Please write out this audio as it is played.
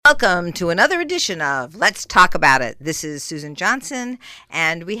Welcome to another edition of Let's Talk About It. This is Susan Johnson,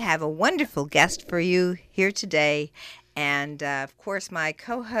 and we have a wonderful guest for you here today. And of course, my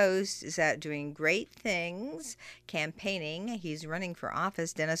co-host is out doing great things, campaigning. He's running for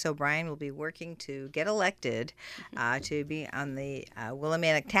office. Dennis O'Brien will be working to get elected to be on the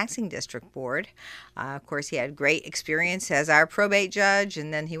Willimantic Taxing District Board. Of course, he had great experience as our probate judge,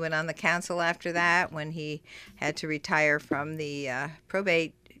 and then he went on the council after that when he had to retire from the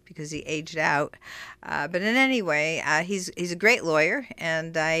probate because he aged out. But in any way, he's a great lawyer,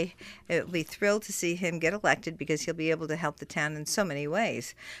 and I will be thrilled to see him get elected because he'll be able to help the town in so many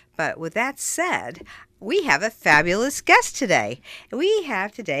ways. But with that said, we have a fabulous guest today. We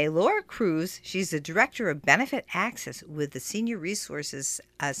have today Laura Cruz. She's the Director of Benefit Access with the Senior Resources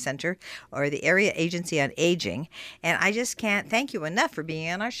Center, or the Area Agency on Aging. And I just can't thank you enough for being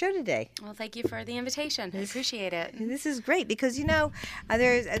on our show today. Well, thank you for the invitation. I appreciate it. This is great because, you know,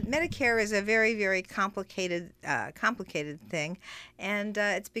 Medicare is a very, very complicated thing. And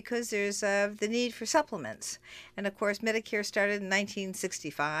it's because there's the need for supplements. And, of course, Medicare started in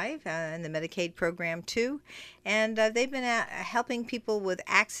 1965 and the Medicaid program too. And they've been helping people with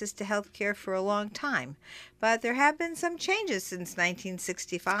access to health care for a long time. But there have been some changes since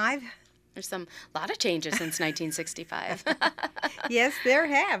 1965. There's a lot of changes since 1965. Yes, there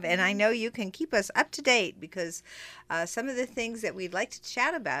have. And I know you can keep us up to date because some of the things that we'd like to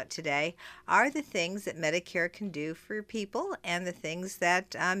chat about today are the things that Medicare can do for people and the things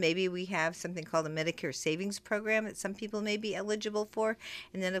that maybe we have something called a Medicare Savings Program that some people may be eligible for.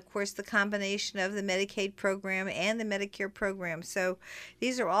 And then, of course, the combination of the Medicaid program and the Medicare program. So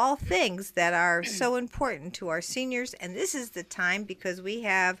these are all things that are so important to our seniors. And this is the time because we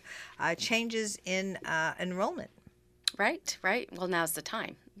have changes in enrollment. Right. Well, now's the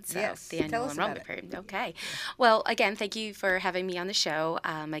time. So yes. The annual enrollment period. Okay. Well, again, thank you for having me on the show.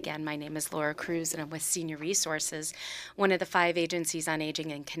 Again, my name is Laura Cruz, and I'm with Senior Resources, one of the 5 agencies on aging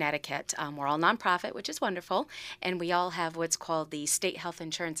in Connecticut. We're all nonprofit, which is wonderful, and we all have what's called the State Health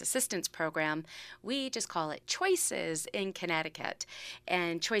Insurance Assistance Program. We just call it Choices in Connecticut.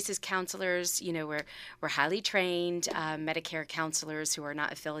 And Choices counselors, you know, we're highly trained Medicare counselors who are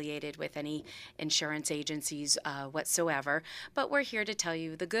not affiliated with any insurance agencies whatsoever, but we're here to tell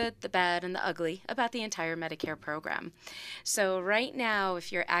you the good, the bad, and the ugly about the entire Medicare program. So right now,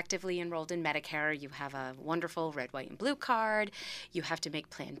 if you're actively enrolled in Medicare, you have a wonderful red, white, and blue card. You have to make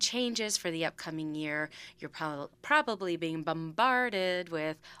plan changes for the upcoming year. You're probably being bombarded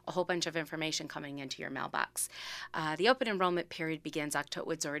with a whole bunch of information coming into your mailbox. The open enrollment period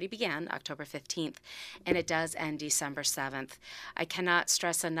already began October 15th, and it does end December 7th. I cannot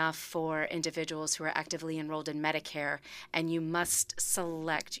stress enough for individuals who are actively enrolled in Medicare, and you must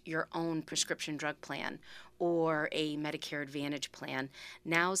select your own prescription drug plan or a Medicare Advantage plan.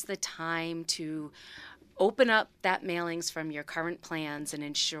 Now's the time to open up that mailings from your current plans and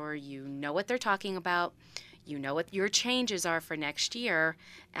ensure you know what they're talking about, you know what your changes are for next year.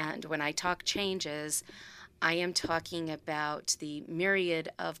 And when I talk changes, I am talking about the myriad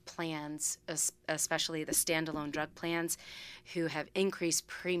of plans, especially the standalone drug plans, who have increased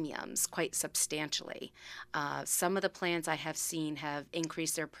premiums quite substantially. Some of the plans I have seen have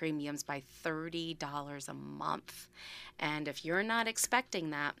increased their premiums by $30 a month. And if you're not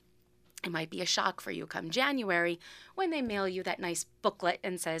expecting that, it might be a shock for you come January when they mail you that nice booklet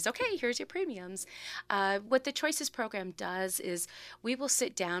and says, okay, here's your premiums. What the Choices program does is we will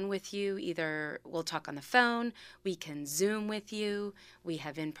sit down with you. Either we'll talk on the phone, we can Zoom with you, we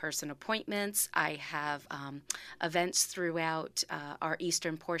have in-person appointments. I have events throughout our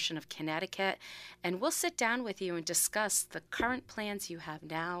eastern portion of Connecticut, and we'll sit down with you and discuss the current plans you have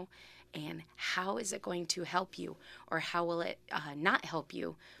now and how is it going to help you or how will it not help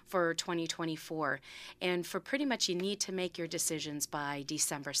you for 2024. And for pretty much you need to make your decisions by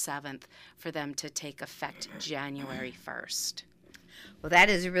December 7th for them to take effect January 1st. Well, that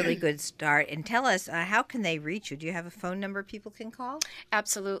is a really good start. And tell us, how can they reach you? Do you have a phone number people can call?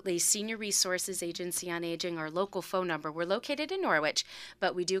 Absolutely. Senior Resources Agency on Aging, our local phone number. We're located in Norwich,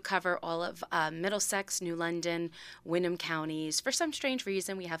 but we do cover all of Middlesex, New London, Wyndham counties. For some strange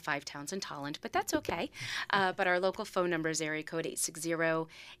reason, we have 5 towns in Tolland, but that's okay. But our local phone number is area code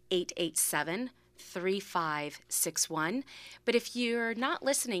 860-887-3561. But if you're not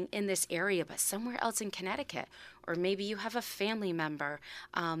listening in this area, but somewhere else in Connecticut, or maybe you have a family member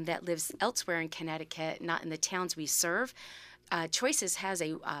that lives elsewhere in Connecticut, not in the towns we serve, Choices has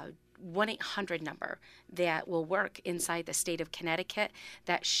a 1-800 number that will work inside the state of Connecticut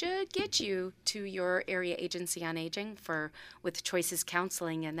that should get you to your area agency on aging with Choices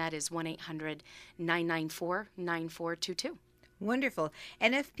Counseling, and that is 1-800-994-9422. Wonderful.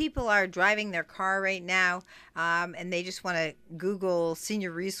 And if people are driving their car right now and they just want to Google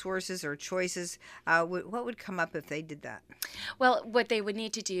senior resources or choices, what would come up if they did that? Well, what they would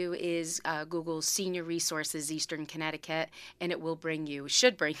need to do is Google Senior Resources Eastern Connecticut, and it will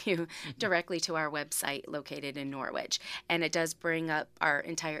should bring you directly to our website located in Norwich. And it does bring up our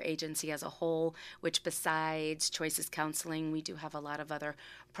entire agency as a whole, which besides Choices Counseling, we do have a lot of other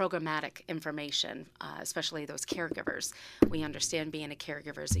programmatic information, especially those caregivers. We understand being a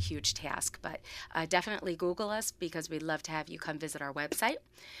caregiver is a huge task, but definitely Google us because we'd love to have you come visit our website.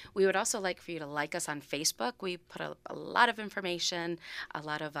 We would also like for you to like us on Facebook. We put a lot of information, a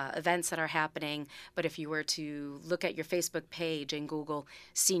lot of events that are happening, but if you were to look at your Facebook page and Google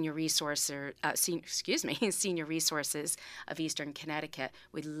Senior Resources of Eastern Connecticut,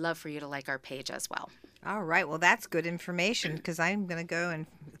 we'd love for you to like our page as well. All right. Well, that's good information because I'm going to go and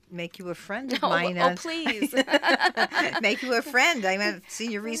make you a friend of mine. Oh, please. Make you a friend. I want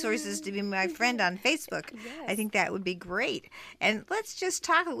Senior Resources to be my friend on Facebook. Yes. I think that would be great. And let's just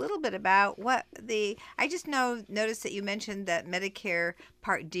talk a little bit about I just noticed that you mentioned that Medicare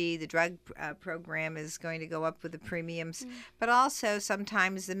Part D, the drug program, is going to go up with the premiums, but also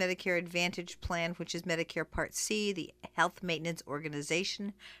sometimes the Medicare Advantage plan, which is Medicare Part C, the Health Maintenance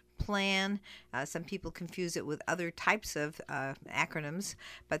Organization plan. Some people confuse it with other types of acronyms,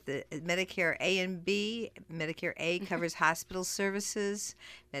 but the Medicare A and B, Medicare A covers hospital services,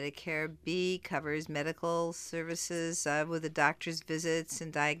 Medicare B covers medical services with the doctor's visits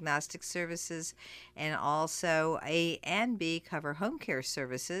and diagnostic services, and also A and B cover home care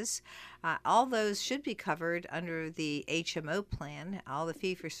services. All those should be covered under the HMO plan. All the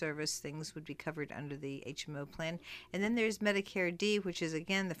fee-for-service things would be covered under the HMO plan. And then there's Medicare D, which is,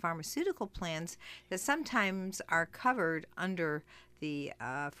 again, the pharmaceutical plans that sometimes are covered under the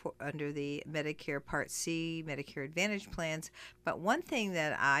Medicare Part C, Medicare Advantage plans. But one thing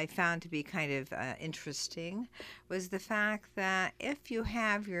that I found to be kind of interesting was the fact that if you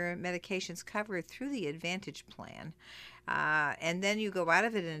have your medications covered through the Advantage plan, and then you go out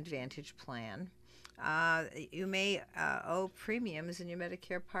of an Advantage plan, you may owe premiums in your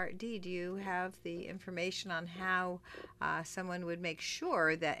Medicare Part D. Do you have the information on how someone would make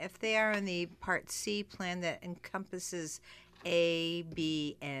sure that if they are in the Part C plan that encompasses A,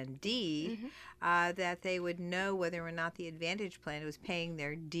 B, and D, that they would know whether or not the Advantage plan was paying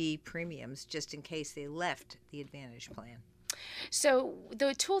their D premiums just in case they left the Advantage plan? So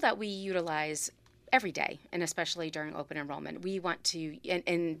the tool that we utilize every day, and especially during open enrollment, we want to,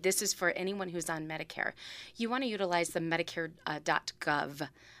 and this is for anyone who's on Medicare, you want to utilize the Medicare.gov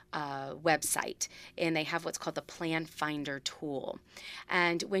website, and they have what's called the Plan Finder tool.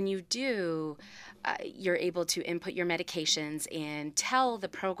 And when you do, you're able to input your medications and tell the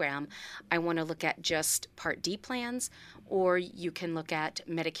program, I want to look at just Part D plans, or you can look at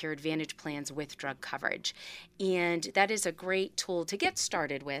Medicare Advantage plans with drug coverage. And that is a great tool to get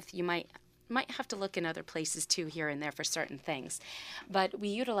started with. You might have to look in other places too here and there for certain things. But we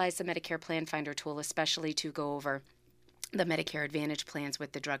utilize the Medicare Plan Finder tool especially to go over the Medicare Advantage plans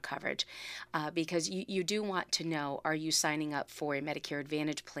with the drug coverage, because you do want to know, are you signing up for a Medicare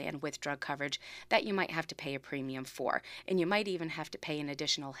Advantage plan with drug coverage that you might have to pay a premium for, and you might even have to pay an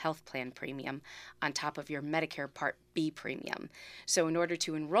additional health plan premium on top of your Medicare Part B premium. So in order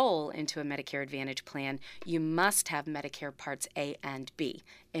to enroll into a Medicare Advantage plan, you must have Medicare Parts A and B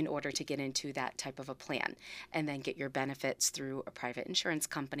in order to get into that type of a plan, and then get your benefits through a private insurance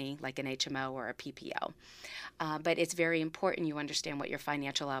company like an HMO or a PPO. But it's very important you understand what your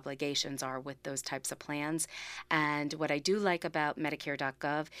financial obligations are with those types of plans. And what I do like about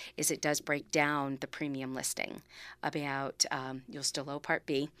Medicare.gov is it does break down the premium listing about, you'll still owe Part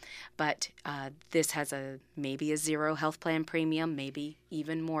B, but this has maybe a zero health plan premium, maybe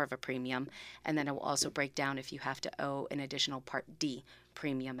even more of a premium. And then it will also break down if you have to owe an additional Part D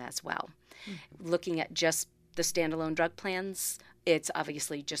premium as well. Looking at just the standalone drug plans, it's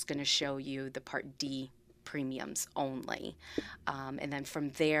obviously just going to show you the Part D premiums only. And then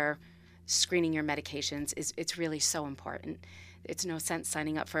from there, screening your medications it's really so important. It's no sense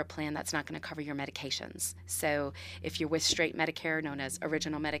signing up for a plan that's not going to cover your medications. So if you're with straight Medicare, known as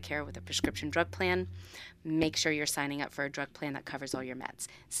Original Medicare with a prescription drug plan, make sure you're signing up for a drug plan that covers all your meds.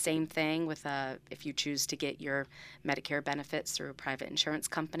 Same thing with if you choose to get your Medicare benefits through a private insurance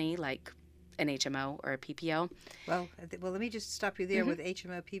company like an HMO or a PPO. Well, let me just stop you there with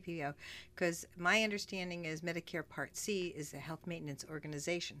HMO PPO, because my understanding is Medicare Part C is a health maintenance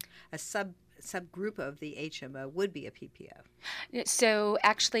organization. A subgroup of the HMO would be a PPO. So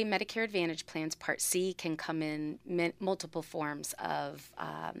actually, Medicare Advantage plans Part C can come in multiple forms of,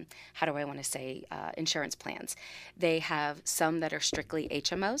 insurance plans. They have some that are strictly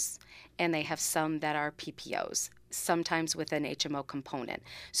HMOs, and they have some that are PPOs, sometimes with an HMO component.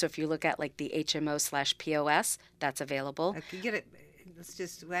 So if you look at like the HMO/POS, that's available. Okay, get it.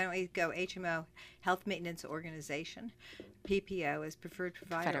 Why don't we go HMO, Health Maintenance Organization. PPO is Preferred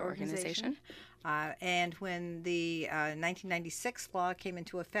Provider Organization. And when the 1996 law came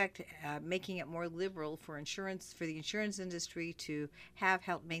into effect, making it more liberal for the insurance industry to have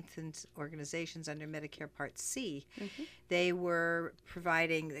health maintenance organizations under Medicare Part C, they were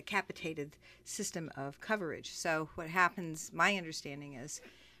providing the capitated system of coverage. So what happens, my understanding is,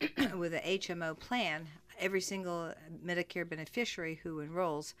 with a HMO plan, every single Medicare beneficiary who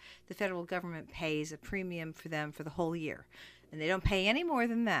enrolls, the federal government pays a premium for them for the whole year. And they don't pay any more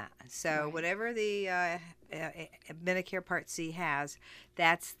than that. So whatever the Medicare Part C has,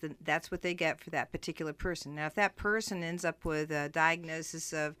 that's what they get for that particular person. Now, if that person ends up with a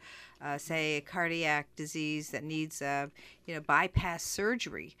diagnosis of, say, a cardiac disease that needs bypass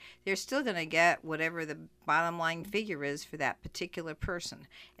surgery, they're still going to get whatever the bottom line figure is for that particular person.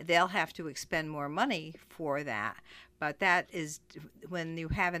 They'll have to expend more money for that. But that is, when you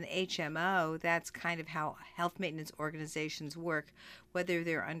have an HMO, that's kind of how health maintenance organizations work, whether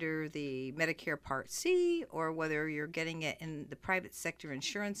they're under the Medicare Part C or whether you're getting it in the private sector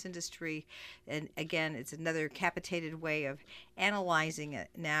insurance industry. And again, it's another capitated way of analyzing it.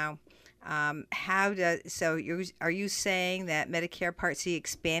 Now, are you saying that Medicare Part C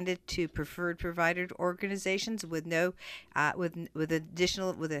expanded to preferred provider organizations with with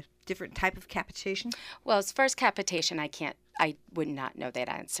a different type of capitation? Well, as far as capitation, I would not know that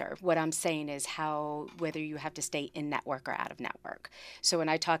answer. What I'm saying is whether you have to stay in network or out of network. So when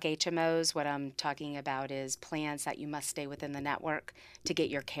I talk HMOs, what I'm talking about is plans that you must stay within the network to get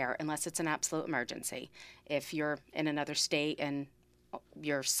your care, unless it's an absolute emergency. If you're in another state and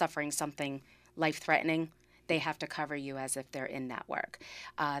you're suffering something life-threatening, they have to cover you as if they're in network.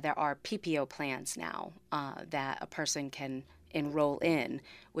 There are PPO plans now that a person can enroll in,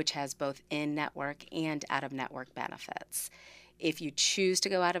 which has both in-network and out-of-network benefits. If you choose to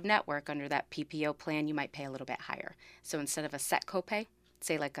go out of network under that PPO plan, you might pay a little bit higher. So instead of a set copay,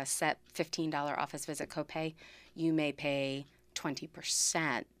 say like a set $15 office visit copay, you may pay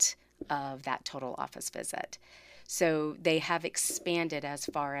 20% of that total office visit. So they have expanded as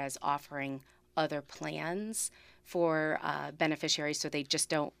far as offering other plans for beneficiaries, so they just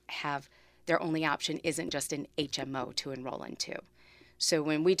don't have, their only option isn't just an HMO to enroll into. So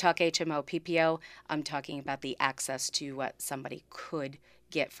when we talk HMO, PPO, I'm talking about the access to what somebody could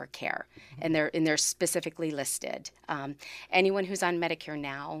get for care, and they're specifically listed. Anyone who's on Medicare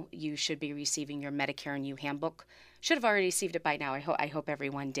now, you should be receiving your Medicare and You handbook. Should have already received it by now. I hope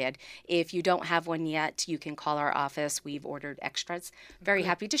everyone did. If you don't have one yet, you can call our office. We've ordered extras. Very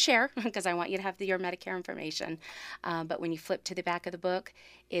happy to share because I want you to have your Medicare information. But when you flip to the back of the book,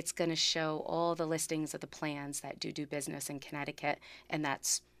 it's going to show all the listings of the plans that do business in Connecticut, and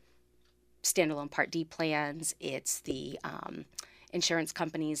that's standalone Part D plans. It's the insurance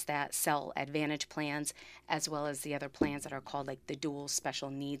companies that sell Advantage plans, as well as the other plans that are called like the dual special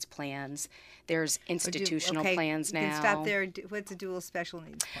needs plans. There's institutional plans now. You can stop there. What's a dual special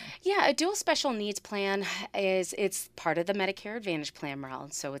needs plan? Yeah, a dual special needs plan it's part of the Medicare Advantage plan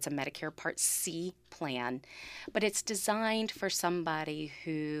realm. So it's a Medicare Part C plan, but it's designed for somebody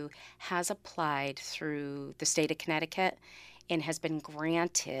who has applied through the state of Connecticut and has been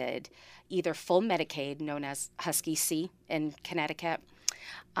granted either full Medicaid, known as Husky C in Connecticut.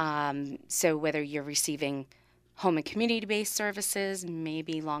 So whether you're receiving home and community-based services,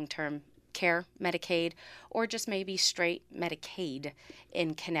 maybe long-term care Medicaid, or just maybe straight Medicaid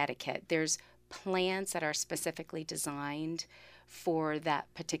in Connecticut, there's plans that are specifically designed for that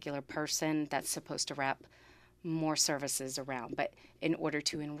particular person that's supposed to wrap more services around. But in order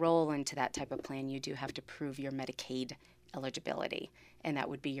to enroll into that type of plan, you do have to prove your Medicaid eligibility, and that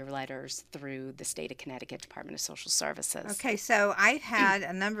would be your letters through the state of Connecticut Department of Social Services. Okay, so I've had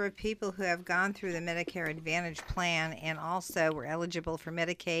a number of people who have gone through the Medicare Advantage plan and also were eligible for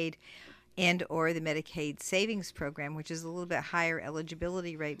Medicaid and or the Medicaid Savings Program, which is a little bit higher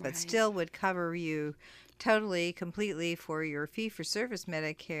eligibility rate, but still would cover you totally, completely for your fee-for-service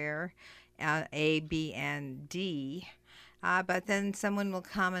Medicare, A, B, and D. But then someone will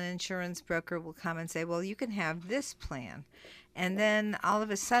come, an insurance broker will come and say, well, you can have this plan. And then all of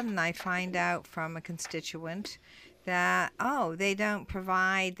a sudden I find out from a constituent that, oh, they don't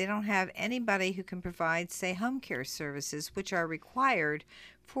have anybody who can provide, say, home care services, which are required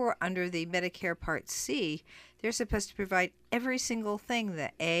for under the Medicare Part C. They're supposed to provide every single thing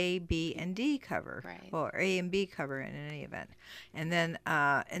that A, B, and D cover, Right. or A and B cover in any event. And then,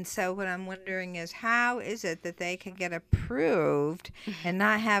 and so what I'm wondering is, how is it that they can get approved and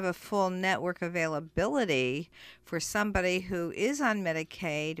not have a full network availability for somebody who is on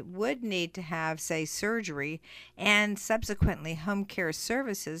Medicaid, would need to have, say, surgery and subsequently home care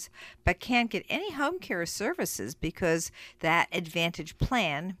services, but can't get any home care services because that Advantage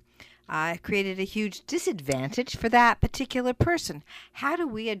plan created a huge disadvantage for that particular person? How do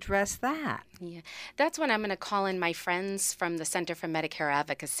we address that? Yeah, that's when I'm going to call in my friends from the Center for Medicare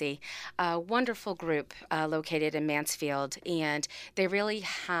Advocacy, a wonderful group located in Mansfield, and they really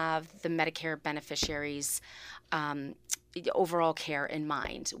have the Medicare beneficiaries' overall care in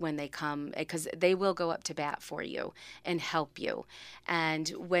mind when they come, because they will go up to bat for you and help you. And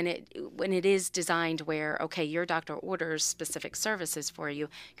when it is designed where, okay, your doctor orders specific services for you,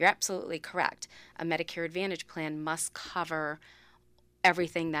 you're absolutely correct. A Medicare Advantage plan must cover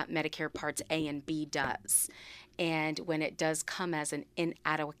everything that Medicare Parts A and B does. And when it does come as an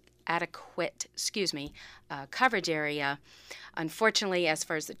inadequate coverage area, unfortunately, as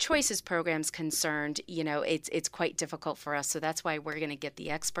far as the Choices program is concerned, it's quite difficult for us. So that's why we're going to get the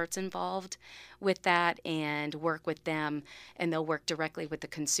experts involved with that and work with them, and they'll work directly with the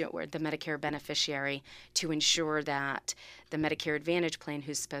consumer, the Medicare beneficiary, to ensure that the Medicare Advantage plan,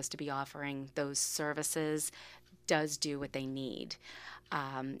 who's supposed to be offering those services, does do what they need.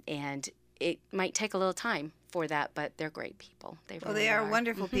 And it might take a little time for that, but they're great people. They are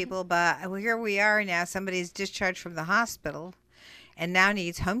wonderful people, but here we are now. Somebody's discharged from the hospital and now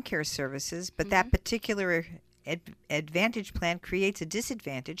needs home care services, but that particular Advantage plan creates a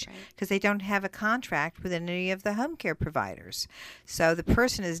disadvantage because they don't have a contract with any of the home care providers. So the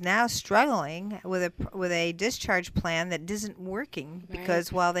person is now struggling with a discharge plan that isn't working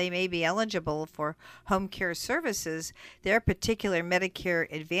because while they may be eligible for home care services, their particular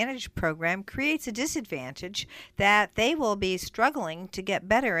Medicare Advantage program creates a disadvantage that they will be struggling to get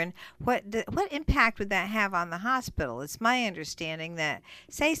better. And what impact would that have on the hospital? It's my understanding that,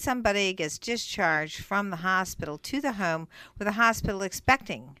 say somebody gets discharged from the hospital to the home, with a hospital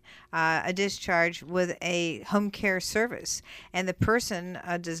expecting a discharge with a home care service, and the person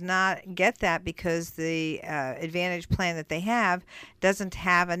does not get that because the Advantage plan that they have doesn't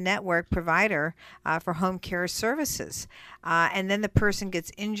have a network provider for home care services. And then the person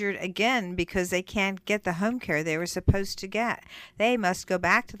gets injured again because they can't get the home care they were supposed to get. They must go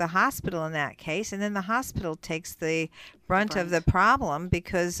back to the hospital in that case, and then the hospital takes the brunt of the problem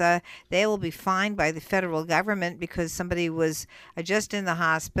because they will be fined by the federal government because somebody was just in the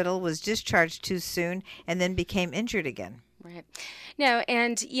hospital, was discharged too soon, and then became injured again. Right. No,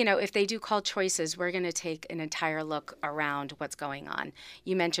 and if they do call Choices, we're going to take an entire look around what's going on.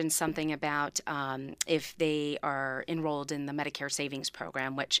 You mentioned something about if they are enrolled in the Medicare Savings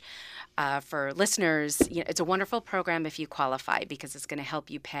Program, which for listeners, it's a wonderful program if you qualify because it's going to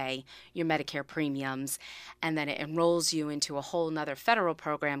help you pay your Medicare premiums, and then it enrolls you into a whole nother federal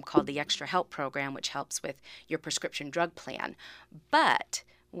program called the Extra Help Program, which helps with your prescription drug plan. But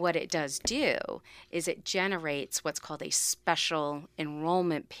what it does do is it generates what's called a special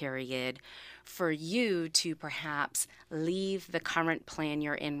enrollment period for you to perhaps leave the current plan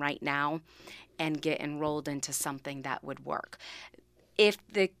you're in right now and get enrolled into something that would work. If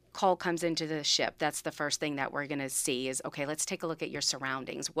the call comes into the ship, that's the first thing that we're going to see is, okay, let's take a look at your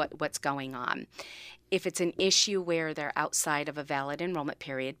surroundings, what's going on. If it's an issue where they're outside of a valid enrollment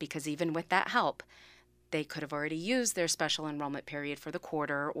period, because even with that help, they could have already used their special enrollment period for the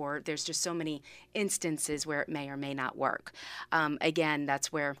quarter, or there's just so many instances where it may or may not work. Again,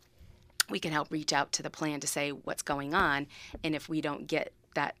 that's where we can help reach out to the plan to say what's going on, and if we don't get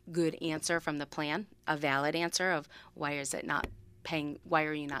that good answer from the plan, a valid answer of why is it not paying, why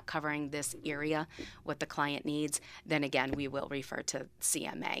are you not covering this area, what the client needs, then again, we will refer to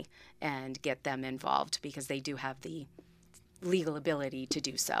CMA and get them involved because they do have the legal ability to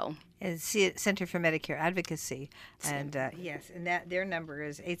do so. And Center for Medicare Advocacy, and yes, and that their number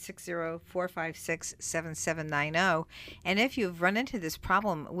is 860-456-7790. And if you've run into this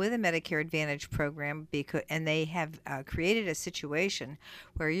problem with a Medicare Advantage program, and they have created a situation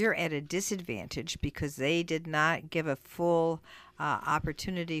where you're at a disadvantage because they did not give a full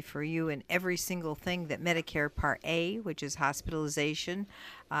opportunity for you in every single thing that Medicare Part A, which is hospitalization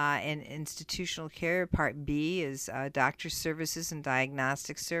and institutional care. Part B is doctor services and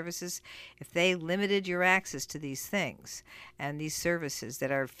diagnostic services. If they limited your access to these things and these services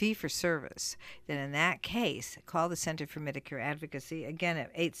that are fee for service, then in that case, call the Center for Medicare Advocacy, again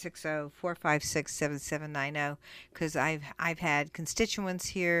at 860-456-7790, because I've had constituents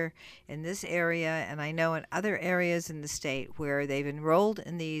here in this area, and I know in other areas in the state where they've enrolled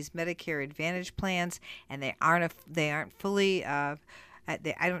in these Medicare Advantage plans, and they aren't fully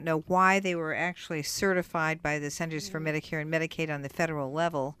I don't know why they were actually certified by the Centers for Medicare and Medicaid on the federal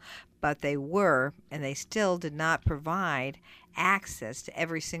level, but they were, and they still did not provide access to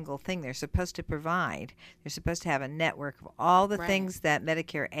every single thing they're supposed to provide. They're supposed to have a network of all the things that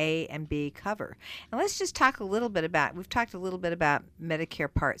Medicare A and B cover. And let's just talk a little bit about, we've talked a little bit about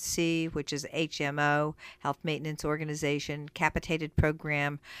Medicare Part C, which is HMO, Health Maintenance Organization, capitated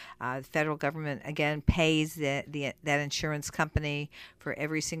program. The federal government, again, pays that insurance company for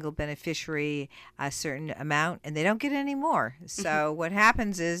every single beneficiary a certain amount, and they don't get any more. So what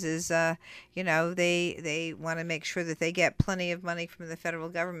happens is they want to make sure that they get plenty of money from the federal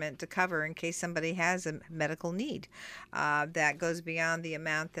government to cover in case somebody has a medical need that goes beyond the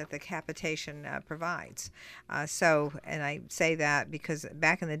amount that the capitation provides. And I say that because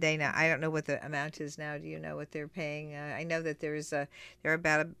back in the day, now I don't know what the amount is now. Do you know what they're paying? I know that they're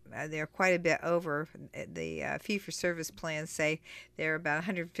quite a bit over the fee-for-service plans. Say they're about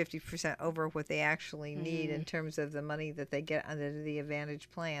 150% over what they actually need in terms of the money that they get under the Advantage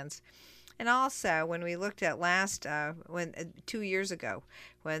plans. And also, when we looked at 2 years ago,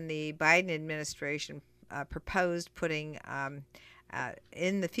 when the Biden administration proposed putting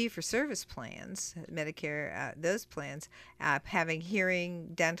in the fee-for-service plans, Medicare, those plans, having hearing,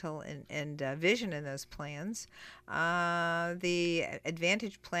 dental, and vision in those plans, the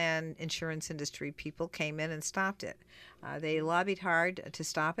Advantage plan insurance industry people came in and stopped it. They lobbied hard to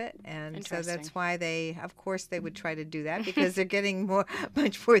stop it, and so that's why they would try to do that, because they're getting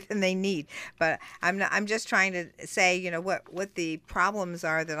much more than they need. But I'm just trying to say, what the problems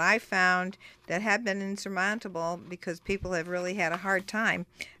are that I found that have been insurmountable, because people have really had a hard time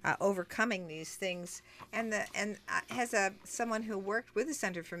overcoming these things. And as someone who worked with the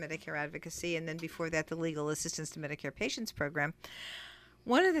Center for Medicare Advocacy, and then before that the Legal Assistance to Medicare Patients Program,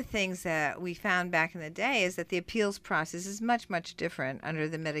 one of the things that we found back in the day is that the appeals process is much, much different under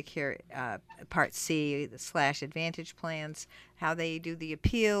the Medicare Part C / Advantage plans. How they do the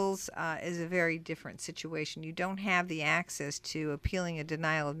appeals is a very different situation. You don't have the access to appealing a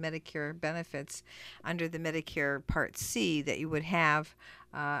denial of Medicare benefits under the Medicare Part C that you would have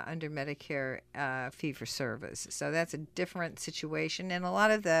under Medicare fee-for-service. So that's a different situation. And a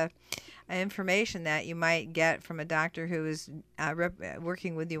lot of the information that you might get from a doctor who is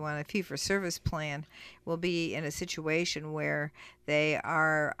working with you on a fee-for-service plan will be in a situation where they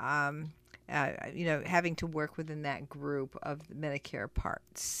are having to work within that group of Medicare Part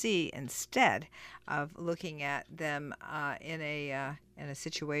C instead of looking at them in a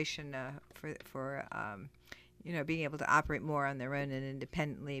situation for being able to operate more on their own and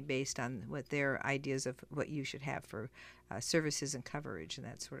independently based on what their ideas of what you should have for services and coverage and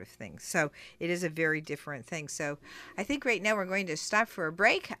that sort of thing. So it is a very different thing. So I think right now we're going to stop for a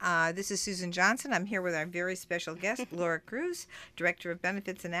break. This is Susan Johnson. I'm here with our very special guest, Laura Cruz, Director of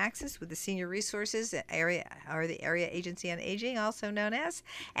Benefits and Access with the Senior Resources Area, or the Area Agency on Aging, also known as.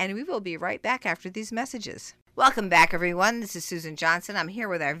 And we will be right back after these messages. Welcome back, everyone. This is Susan Johnson. I'm here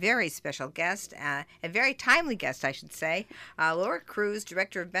with our very special guest, a very timely guest, I should say, Laura Cruz,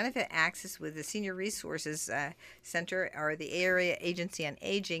 Director of Benefit Access with the Senior Resources Center, or the Area Agency on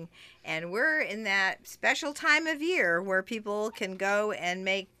Aging. And we're in that special time of year where people can go and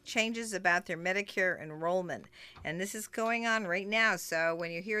make changes about their Medicare enrollment. And this is going on right now. So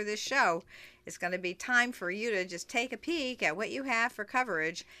when you hear this show, it's going to be time for you to just take a peek at what you have for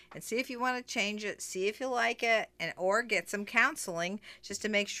coverage and see if you want to change it, see if you like it, or get some counseling just to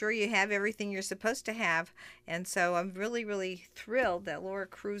make sure you have everything you're supposed to have. And so I'm really, really thrilled that Laura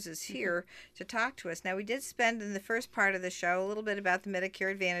Cruz is here to talk to us. Now, we did spend in the first part of the show a little bit about the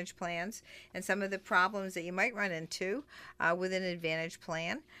Medicare Advantage plans and some of the problems that you might run into with an Advantage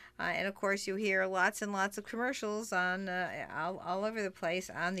plan. And of course, you hear lots and lots of commercials on all over the place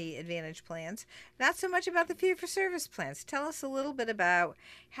on the Advantage plans. plans, not so much about the fee-for-service plans. Tell us a little bit about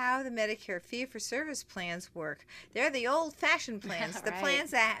how the Medicare fee-for-service plans work. They're the old-fashioned plans, the Right.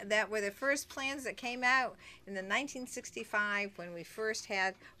 plans that were the first plans that came out in the 1965 when we first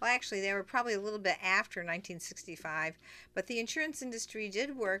had, well, actually, they were probably a little bit after 1965, but the insurance industry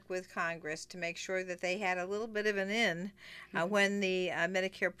did work with Congress to make sure that they had a little bit of an in when the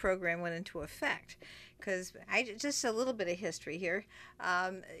Medicare program went into effect. Because just a little bit of history here.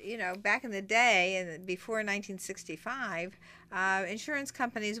 Back in the day, and before 1965, insurance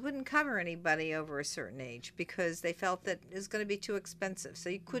companies wouldn't cover anybody over a certain age because they felt that it was going to be too expensive. So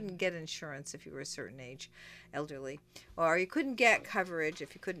you couldn't get insurance if you were a certain age, elderly, or you couldn't get coverage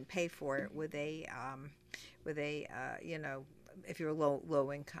if you couldn't pay for it with a if you were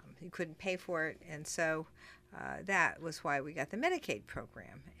low income, you couldn't pay for it, and so. That was why we got the Medicaid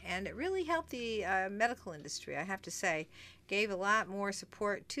program. And it really helped the medical industry, I have to say. Gave a lot more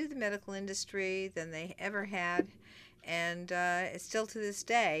support to the medical industry than they ever had. And it's still to this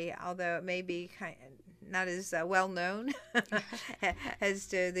day, although it may be not as well known as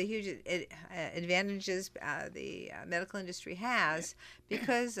to the huge advantages the medical industry has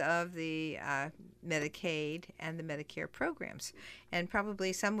because of the Medicaid and the Medicare programs, and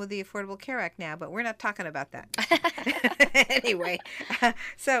probably some with the Affordable Care Act now, but we're not talking about that. Anyway,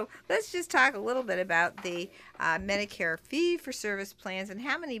 so let's just talk a little bit about the Medicare fee-for-service plans and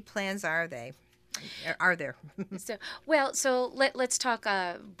how many plans are they? Are there? So let's talk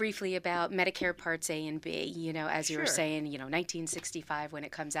briefly about Medicare Parts A and B. As you were Sure. saying, 1965 when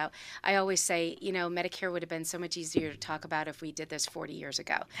it comes out. I always say, Medicare would have been so much easier to talk about if we did this 40 years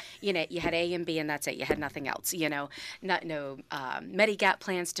ago. You had A and B, and that's it. You had nothing else. No Medigap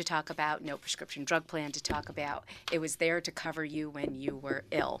plans to talk about, no prescription drug plan to talk about. It was there to cover you when you were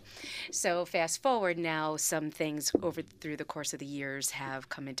ill. So fast forward now, some things through the course of the years have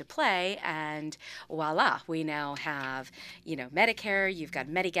come into play, and voila, we now have, Medicare, you've got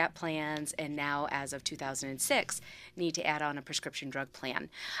Medigap plans, and now as of 2006, need to add on a prescription drug plan.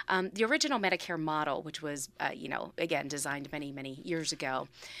 The original Medicare model, which was, again, designed many, many years ago,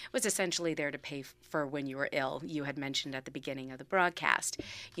 was essentially there to pay for when you were ill. You had mentioned at the beginning of the broadcast,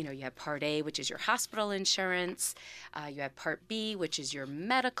 you have Part A, which is your hospital insurance. You have Part B, which is your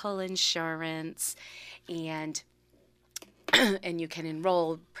medical insurance, and you can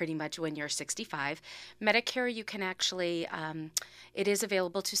enroll pretty much when you're 65. Medicare, you can actually, it is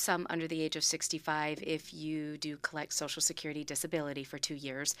available to some under the age of 65 if you do collect Social Security disability for 2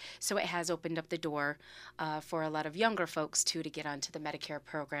 years. So it has opened up the door for a lot of younger folks, too, to get onto the Medicare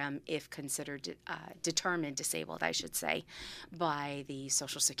program if considered determined disabled, I should say, by the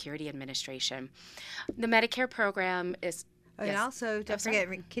Social Security Administration. The Medicare program is... And yes. also, don't forget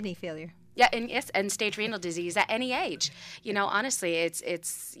kidney failure. Yeah, and yes, end-stage renal disease at any age. Honestly,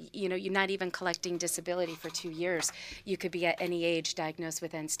 it's you're not even collecting disability for 2 years. You could be at any age diagnosed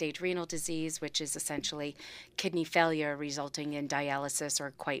with end-stage renal disease, which is essentially kidney failure resulting in dialysis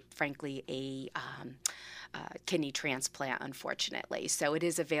or, quite frankly, a kidney transplant, unfortunately. So it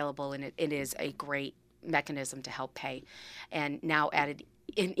is available, and it is a great mechanism to help pay. And now added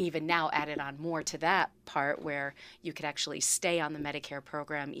on more to that part where you could actually stay on the Medicare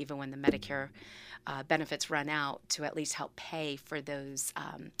program even when the Medicare benefits run out to at least help pay for those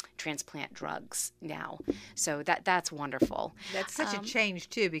transplant drugs now. So that's wonderful. That's such a change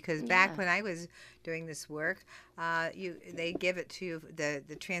too, because back when I was doing this work, they give it to you,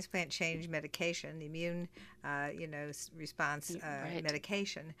 the transplant change medication, the immune response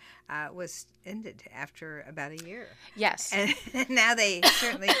medication was ended after about a year. Yes. And now they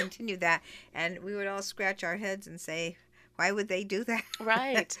certainly continue that, and we would all scratch our heads and say, why would they do that?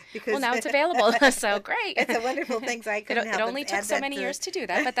 Right. Because well, now it's available, so great. It's a wonderful thing. So I couldn't help It only but took add so that many to- years to do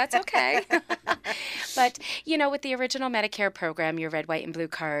that, but that's okay. But, with the original Medicare program, your red, white, and blue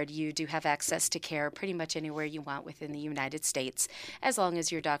card, you do have access to care pretty much anywhere you want within the United States, as long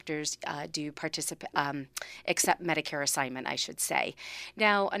as your doctors do accept Medicare assignment, I should say.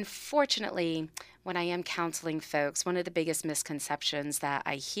 Now, unfortunately, when I am counseling folks, one of the biggest misconceptions that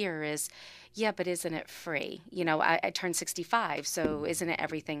I hear is, yeah, but isn't it free? I turned 65, so isn't it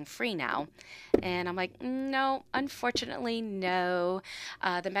everything free now? And I'm like, no, unfortunately, no.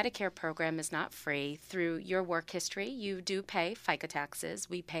 The Medicare program is not free. Through your work history, you do pay FICA taxes.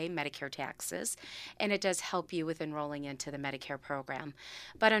 We pay Medicare taxes, and it does help you with enrolling into the Medicare program.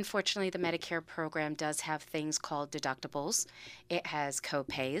 But unfortunately, the Medicare program does have things called deductibles. It has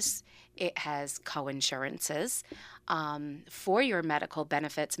co-pays. It has coinsurances. For your medical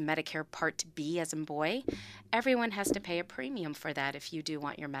benefits, Medicare Part B as in boy, everyone has to pay a premium for that if you do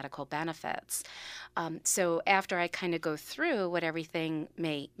want your medical benefits. So after I kind of go through what everything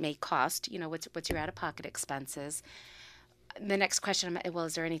may cost, what's your out-of-pocket expenses, the next question, well,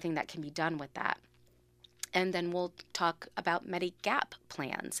 is there anything that can be done with that? And then we'll talk about Medigap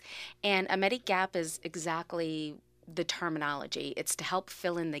plans. And a Medigap is exactly the terminology. It's to help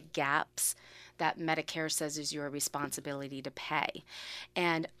fill in the gaps that Medicare says is your responsibility to pay.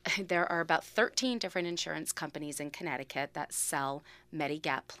 And there are about 13 different insurance companies in Connecticut that sell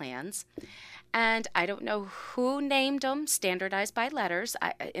Medigap plans. And I don't know who named them, standardized by letters.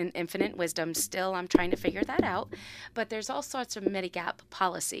 In infinite wisdom, still I'm trying to figure that out. But there's all sorts of Medigap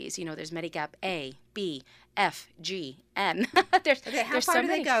policies. There's Medigap A, B, F, G, N. How far do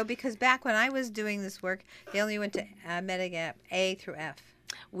they go? Because back when I was doing this work, they only went to Medigap A through F.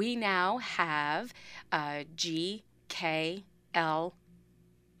 We now have G, K, L,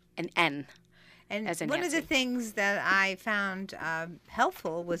 and N. And one of the things that I found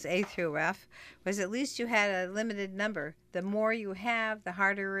helpful was A through F, was at least you had a limited number. The more you have, the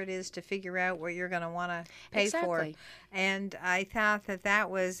harder it is to figure out what you're going to want to pay for. And I thought that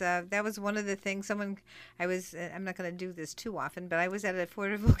was one of the things. I'm not going to do this too often, but I was at an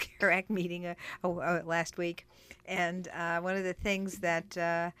Affordable Care Act meeting last week, and one of the things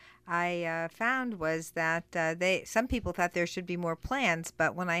that I found was that some people thought there should be more plans,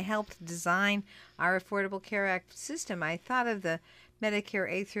 but when I helped design our Affordable Care Act system, I thought of the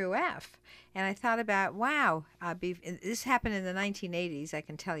Medicare A through F. And I thought about, wow, this happened in the 1980s, I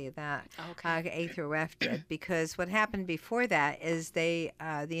can tell you that. Okay. A through F did, because what happened before that is the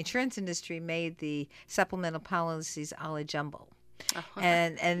insurance industry made the supplemental policies a la jumble.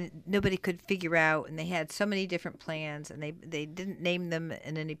 And nobody could figure out, and they had so many different plans, and they didn't name them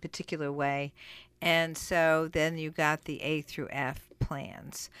in any particular way. And so then you got the A through F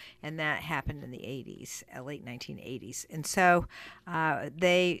plans, and that happened in the 80s, late 1980s. And so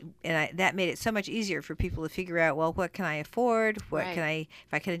that made it so much easier for people to figure out, well, what can I afford? What Right. can I,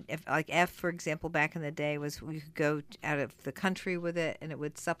 if like F, for example, back in the day was we could go out of the country with it, and it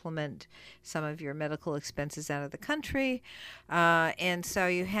would supplement some of your medical expenses out of the country. And so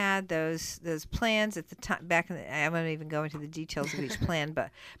you had those plans at the time. I won't even go into the details of each plan,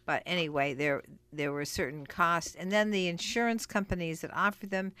 but anyway, there were certain costs, and then the insurance companies that offered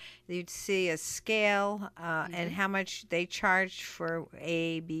them, you'd see a scale and how much they charged for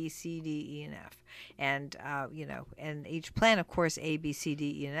A, B, C, D, E, and F. And and each plan, of course, A, B, C,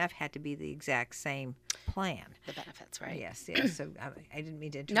 D, E, and F had to be the exact same plan. The benefits, right? Yes. So I didn't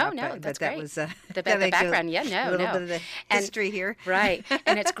mean to interrupt. No, but that's that great. was The background. Yeah, a little bit of the history here. Right.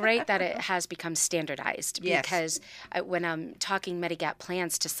 And it's great that it has become standardized, Yes. because when I'm talking Medigap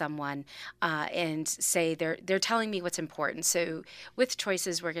plans to someone and say they're telling me what's important. So with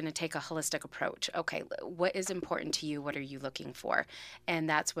choices, we're going to take a holistic approach. Okay, what is important to you? What are you looking for? And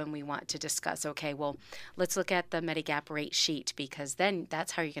that's when we want to discuss, okay, well, let's look at the Medigap rate sheet, because then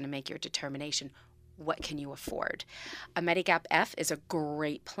that's how you're going to make your determination. What can you afford? A Medigap F is a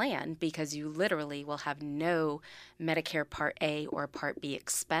great plan because you literally will have no Medicare Part A or Part B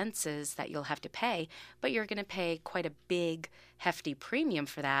expenses that you'll have to pay, but you're going to pay quite a big, hefty premium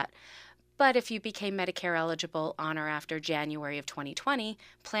for that. But if you became Medicare eligible on or after January of 2020,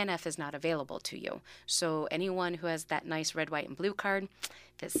 Plan F is not available to you. So anyone who has that nice red, white, and blue card,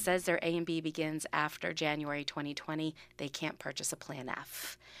 if it says their A and B begins after January 2020, they can't purchase a Plan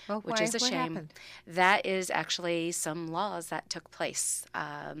F, which is a What shame. happened? That is actually some laws that took place,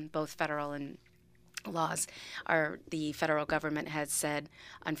 both federal and laws. The federal government has said,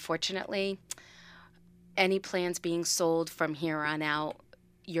 unfortunately, any plans being sold from here on out,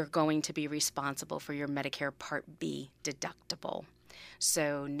 you're going to be responsible for your Medicare Part B deductible.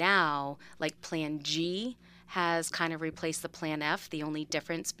 So now, like Plan G has kind of replaced the Plan F. The only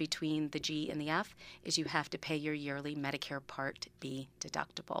difference between the G and the F is you have to pay your yearly Medicare Part B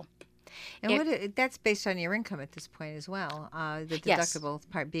deductible. And that's based on your income at this point as well. The Yes. deductible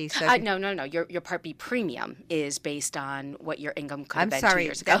Part B. So No. Your Part B premium is based on what your income could have I'm been sorry. 2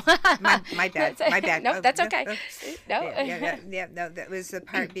 years ago. My bad. My bad. No, Oh, that's okay. No. No, that was the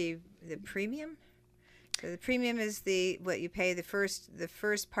Part B, the premium. So the premium is what you pay the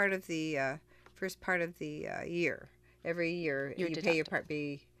first part of the year. Every year Your you pay your deductible. Part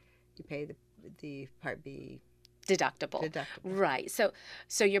B. You pay the Part B Deductible. Right. So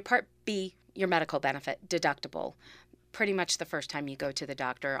your Part B, your medical benefit deductible, pretty much the first time you go to the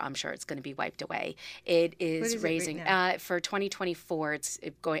doctor, I'm sure it's going to be wiped away. It is What is it right raising now? for 2024.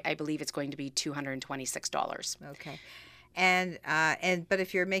 I believe it's going to be $226. Okay. But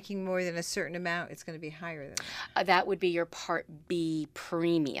if you're making more than a certain amount, it's going to be higher than that. That would be your Part B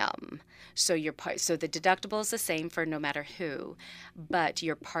premium. So so the deductible is the same for no matter who, but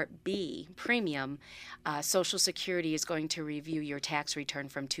your Part B premium, Social Security is going to review your tax return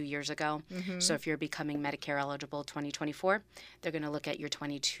from 2 years ago. So if you're becoming Medicare eligible 2024, they're going to look at your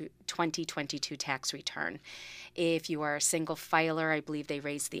 2022 tax return. If you are a single filer, I believe they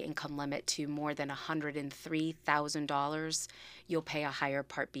raised the income limit to more than $103,000. You'll pay a higher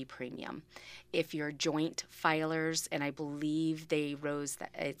Part B premium. If you're joint filers, and I believe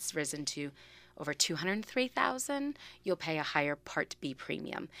it's risen to over $203,000, you'll pay a higher Part B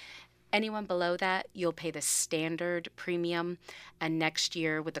premium. Anyone below that, you'll pay the standard premium, and next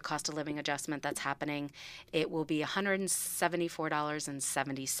year with the cost of living adjustment that's happening, it will be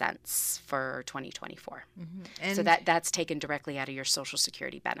 $174.70 for 2024. And so that's taken directly out of your Social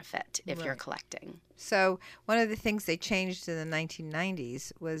Security benefit if you're collecting. So one of the things they changed in the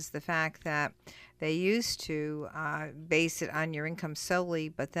 1990s was the fact that they used to base it on your income solely,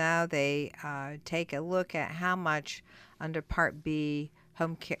 but now they take a look at how much under Part B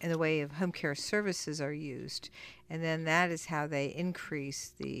home care, in the way of home care services are used, and then that is how they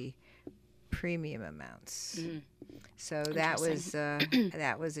increase the premium amounts. So that was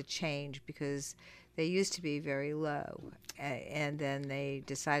a change, because they used to be very low, and then they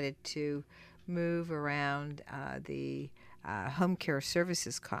decided to move around the home care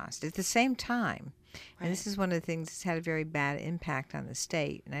services cost at the same time. And this is one of the things that's had a very bad impact on the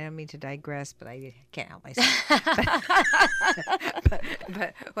state. And I don't mean to digress, but I can't help myself.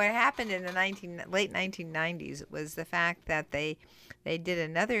 but what happened in the late 1990s was the fact that they did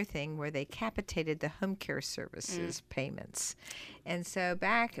another thing where they capitated the home care services payments. And so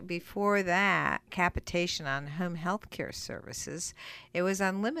back before that capitation on home health care services, it was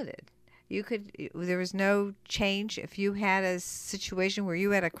unlimited. There was no change. If you had a situation where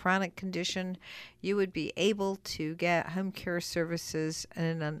you had a chronic condition, you would be able to get home care services on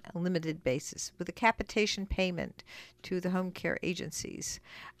an unlimited basis with a capitation payment to the home care agencies.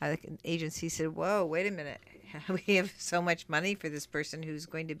 The agency said, whoa, wait a minute. We have so much money for this person who's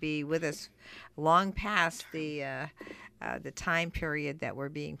going to be with us long past the time period that we're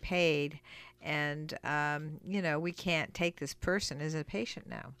being paid. And, we can't take this person as a patient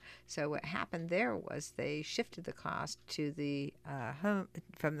now. So what happened there was they shifted the cost to the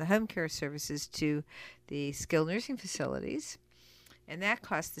from the home care services to the skilled nursing facilities. And that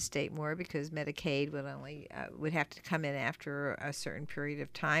cost the state more because Medicaid would have to come in after a certain period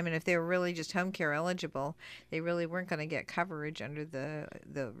of time. And if they were really just home care eligible, they really weren't going to get coverage under the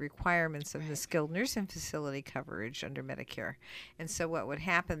requirements of the skilled nursing facility coverage under Medicare. And so what would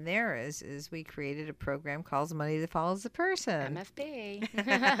happen there is we created a program called The Money That Follows the Person. MFP.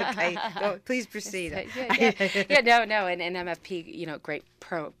 Okay, please proceed. No. And MFP, great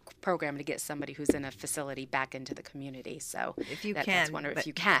program to get somebody who's in a facility back into the community. So if you can,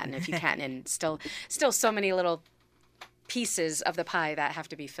 and still so many little pieces of the pie that have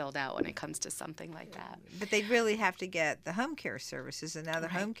to be filled out when it comes to something like that. But they really have to get the home care services, and now the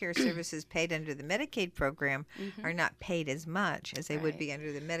home care services paid under the Medicaid program are not paid as much as they would be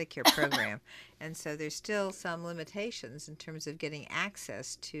under the Medicare program. And so there's still some limitations in terms of getting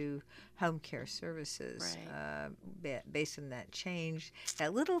access to home care services based on that change,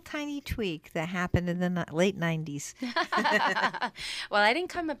 that little tiny tweak that happened in the late 90s. Well, I didn't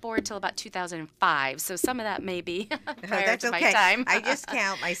come aboard till about 2005, so some of that may be prior to okay. my time. I just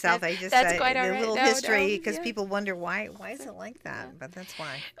count myself. I just that's quite all the right. little history, because people wonder why is it like that? But that's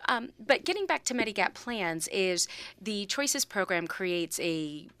why. But getting back to Medigap plans, is the Choices program creates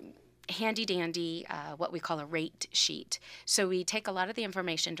a handy-dandy, what we call a rate sheet. So we take a lot of the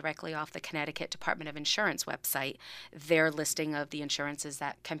information directly off the Connecticut Department of Insurance website, their listing of the insurances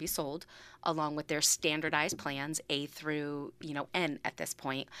that can be sold, along with their standardized plans, A through N at this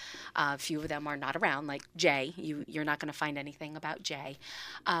point. A few of them are not around, like J. You're not going to find anything about J.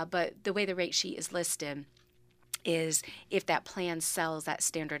 But the way the rate sheet is listed is if that plan sells, that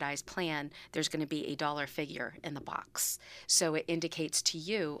standardized plan, there's going to be a dollar figure in the box. So it indicates to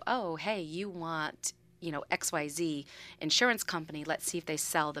you, oh, hey, you want, XYZ insurance company. Let's see if they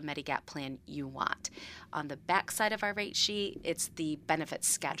sell the Medigap plan you want. On the back side of our rate sheet, it's the benefits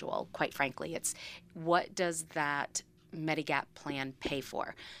schedule, quite frankly. It's what does that Medigap plan pay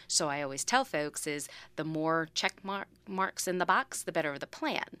for. So I always tell folks is the more check marks in the box, the better the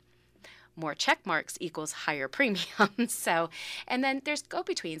plan. More check marks equals higher premium. So, and then there's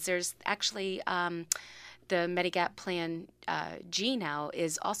go-betweens. There's actually the Medigap plan G now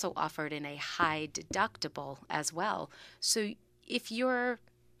is also offered in a high deductible as well. So if you're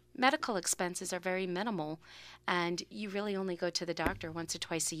medical expenses are very minimal and you really only go to the doctor once or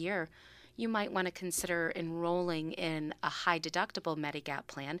twice a year, you might want to consider enrolling in a high deductible Medigap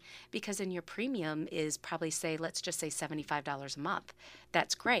plan because then your premium is probably, say, let's just say $75 a month.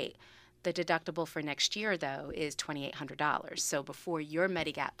 That's great. The deductible for next year, though, is $2,800. So before your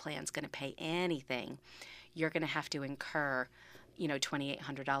Medigap plan is going to pay anything, you're going to have to incur,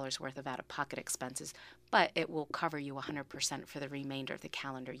 $2,800 worth of out-of-pocket expenses, but it will cover you 100% for the remainder of the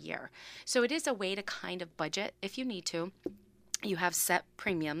calendar year. So it is a way to kind of budget if you need to. You have set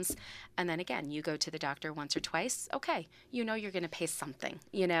premiums, and then again, you go to the doctor once or twice. Okay, you're going to pay something,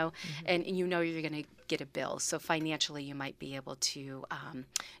 and you're going to get a bill. So financially, you might be able to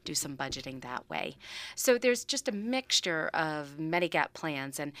do some budgeting that way. So there's just a mixture of Medigap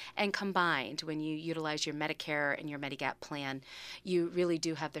plans, and combined, when you utilize your Medicare and your Medigap plan, you really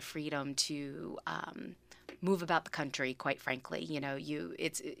do have the freedom to move about the country, quite frankly.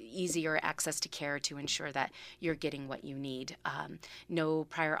 It's easier access to care to ensure that you're getting what you need. No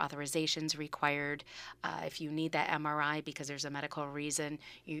prior authorizations required. If you need that MRI because there's a medical reason,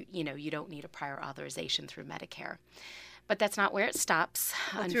 you don't need a prior authorization through Medicare. But that's not where it stops.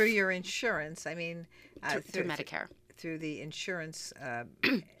 Well, through your insurance, through Medicare. Through the insurance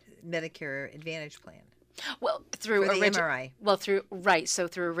Medicare Advantage plan. Well, through the MRI. Well, through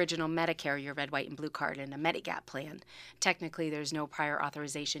original Medicare, your red, white, and blue card, and a Medigap plan. Technically, there's no prior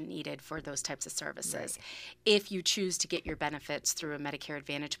authorization needed for those types of services. Right. If you choose to get your benefits through a Medicare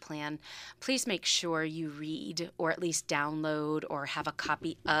Advantage plan, please make sure you read or at least download or have a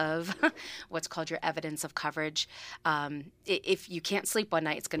copy of what's called your evidence of coverage. If you can't sleep one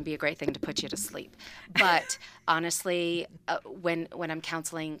night, it's going to be a great thing to put you to sleep. But honestly, when I'm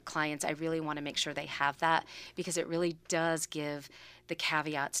counseling clients, I really want to make sure they have that, because it really does give the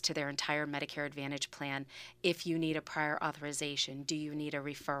caveats to their entire Medicare Advantage plan. If you need a prior authorization, do you need a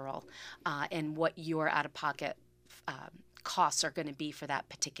referral, and what your out-of-pocket costs are going to be for that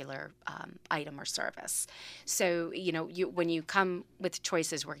particular item or service. So, when you come with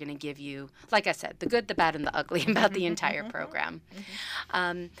choices, we're going to give you, like I said, the good, the bad, and the ugly about the entire program.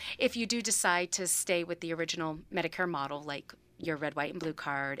 If you do decide to stay with the original Medicare model, like your red, white, and blue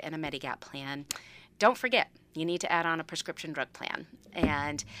card and a Medigap plan, don't forget, you need to add on a prescription drug plan.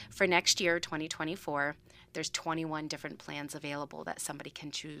 And for next year, 2024, there's 21 different plans available that somebody can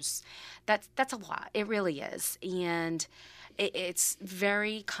choose. That's a lot. It really is. And it's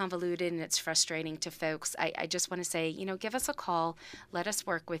very convoluted and it's frustrating to folks. I just want to say, give us a call. Let us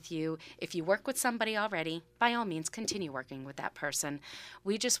work with you. If you work with somebody already, by all means, continue working with that person.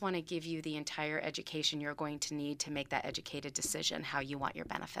 We just want to give you the entire education you're going to need to make that educated decision how you want your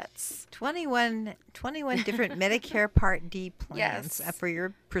benefits. 21 different Medicare Part D plans Yes. For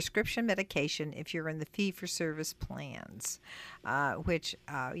your prescription medication if you're in the fee-for-service plans, which,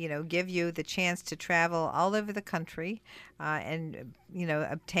 give you the chance to travel all over the country and,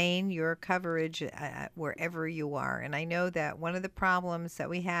 obtain your coverage wherever you are. And I know that one of the problems that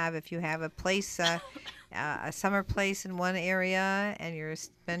we have, if you have a place, a summer place in one area and you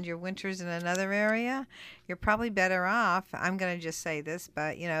spend your winters in another area, you're probably better off. I'm going to just say this,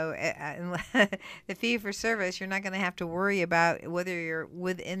 but the fee for service, you're not going to have to worry about whether you're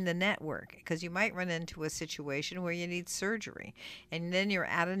within the network, because you might run into a situation where you need surgery and then you're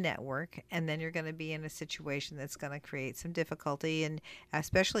out of network, and then you're going to be in a situation that's going to create some difficulty, and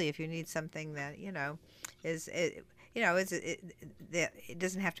especially if you need something that it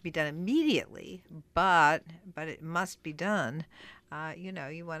doesn't have to be done immediately, but it must be done.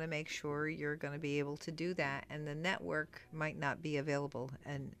 You want to make sure you're going to be able to do that, and the network might not be available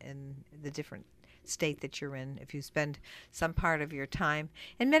in the different state that you're in if you spend some part of your time.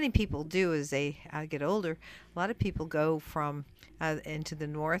 And many people do as they get older. A lot of people go from into the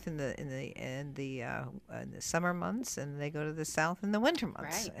north in the summer months, and they go to the south in the winter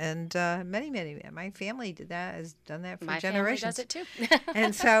months. Right. And many, my family has done that for My generations. family does it too.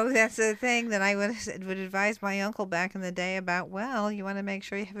 And so that's the thing that I would advise my uncle back in the day about. Well, you want to make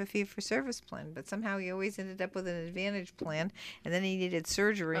sure you have a fee-for-service plan, but somehow he always ended up with an Advantage plan, and then he needed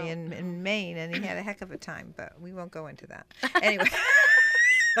surgery in Maine, and he had a heck of a time. But we won't go into that anyway.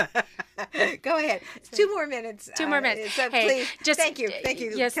 Go ahead. 2 more minutes. 2 more minutes. So hey, please, thank you.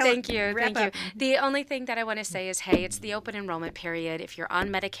 Yes, thank you. Wrap Thank you. up. The only thing that I want to say is, hey, it's the open enrollment period. If you're on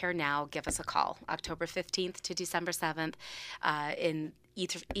Medicare now, give us a call. October 15th to December 7th. In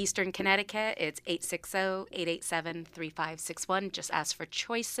Eastern Connecticut, it's 860-887-3561. Just ask for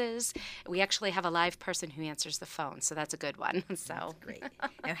choices. We actually have a live person who answers the phone, so that's a good one. So Great.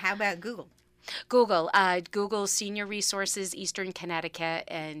 Now, how about Google? Google Senior Resources Eastern Connecticut,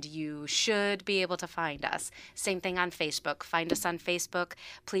 and you should be able to find us. Same thing on Facebook. Find us on Facebook.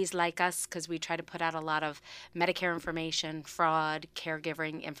 Please like us because we try to put out a lot of Medicare information, fraud,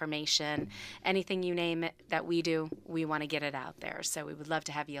 caregiving information, anything you name it that we do, we want to get it out there. So we would love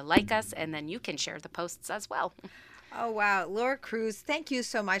to have you like us, and then you can share the posts as well. Oh, wow. Laura Cruz, thank you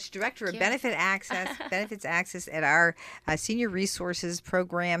so much. Director of you. Benefits Access at our Senior Resources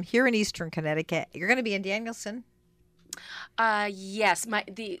Program here in Eastern Connecticut. You're going to be in Danielson. Yes,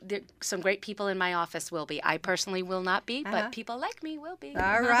 some great people in my office will be. I personally will not be, but people like me will be.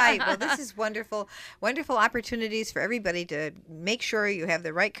 All right. Well, this is wonderful, wonderful opportunities for everybody to make sure you have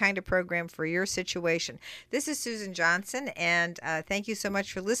the right kind of program for your situation. This is Susan Johnson, and thank you so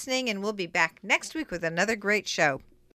much for listening, and we'll be back next week with another great show.